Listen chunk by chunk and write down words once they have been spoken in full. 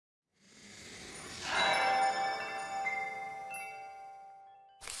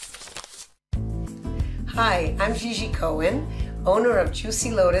Hi, I'm Gigi Cohen, owner of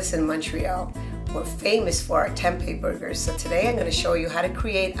Juicy Lotus in Montreal. We're famous for our tempeh burgers, so today I'm going to show you how to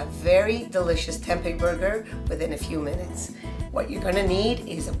create a very delicious tempeh burger within a few minutes. What you're going to need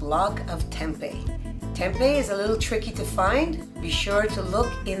is a block of tempeh. Tempeh is a little tricky to find. Be sure to look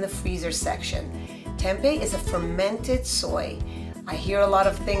in the freezer section. Tempeh is a fermented soy. I hear a lot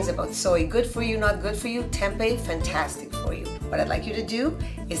of things about soy, good for you, not good for you. Tempeh, fantastic for you. What I'd like you to do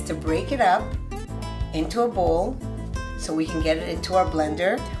is to break it up into a bowl so we can get it into our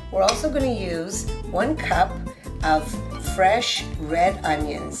blender. We're also going to use 1 cup of fresh red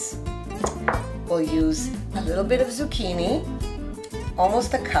onions. We'll use a little bit of zucchini,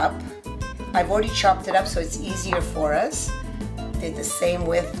 almost a cup. I've already chopped it up so it's easier for us. Did the same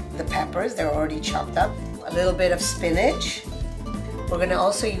with the peppers, they're already chopped up. A little bit of spinach. We're going to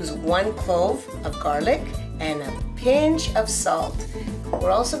also use 1 clove of garlic and a pinch of salt.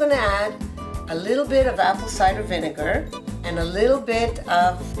 We're also going to add a little bit of apple cider vinegar and a little bit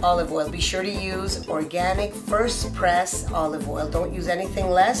of olive oil. Be sure to use organic first press olive oil. Don't use anything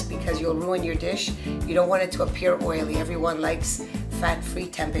less because you'll ruin your dish. You don't want it to appear oily. Everyone likes fat-free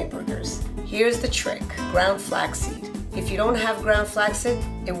tempeh burgers. Here's the trick, ground flaxseed. If you don't have ground flaxseed,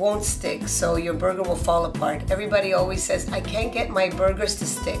 it won't stick, so your burger will fall apart. Everybody always says, I can't get my burgers to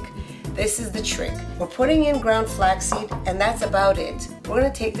stick. This is the trick. We're putting in ground flaxseed and that's about it. We're going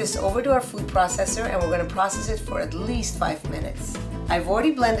to take this over to our food processor and we're going to process it for at least 5 minutes. I've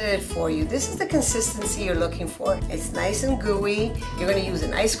already blended it for you. This is the consistency you're looking for. It's nice and gooey. You're going to use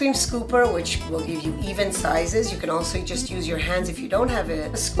an ice cream scooper, which will give you even sizes. You can also just use your hands if you don't have a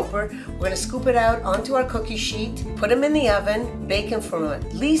scooper. We're going to scoop it out onto our cookie sheet, put them in the oven, bake them for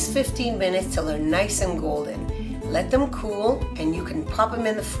at least 15 minutes till they're nice and golden. Let them cool and you can pop them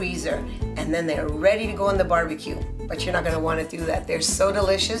in the freezer and then they're ready to go in the barbecue. But you're not going to want to do that. They're so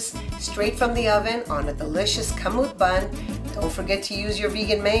delicious, straight from the oven on a delicious kamut bun. Don't forget to use your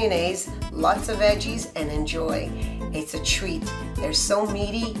vegan mayonnaise, lots of veggies, and enjoy. It's a treat. They're so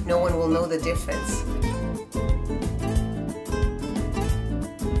meaty, no one will know the difference.